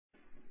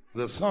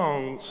The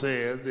song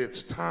says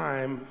it's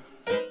time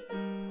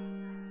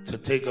to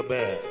take a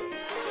bath.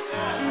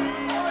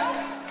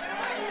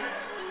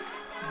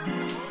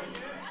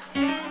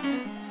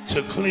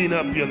 To clean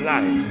up your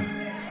life.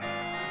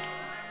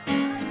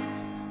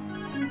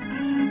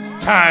 It's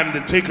time to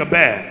take a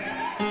bath.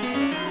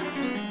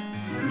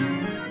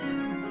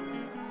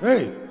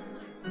 Hey.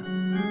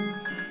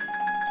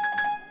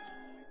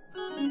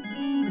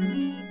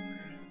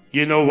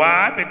 You know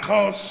why?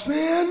 Because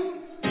sin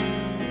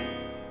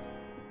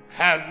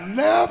has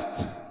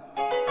left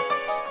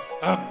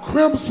a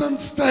crimson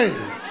stain.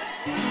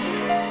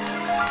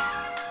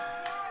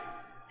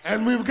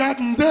 And we've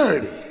gotten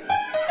dirty.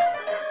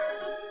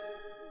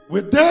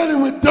 We're dirty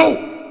with dope.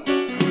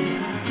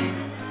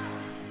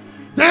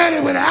 Dirty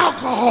with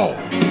alcohol.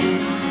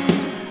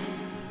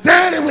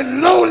 Dirty with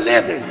low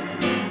living.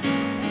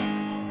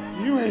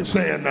 You ain't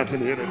saying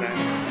nothing here tonight.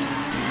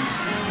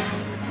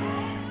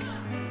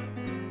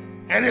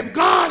 And if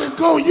God is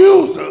going to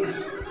use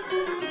us,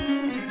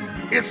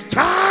 it's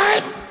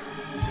time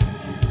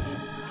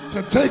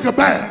to take a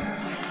bath.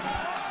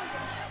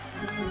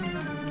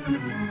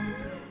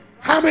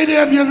 How many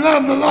of you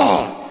love the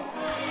Lord?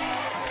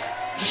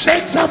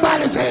 Shake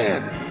somebody's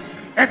hand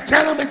and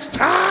tell them it's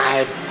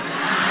time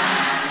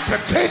to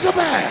take a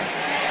bath.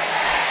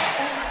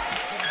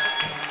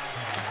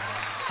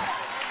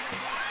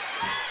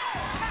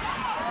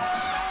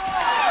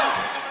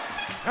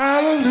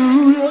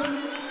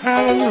 Hallelujah,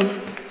 hallelujah.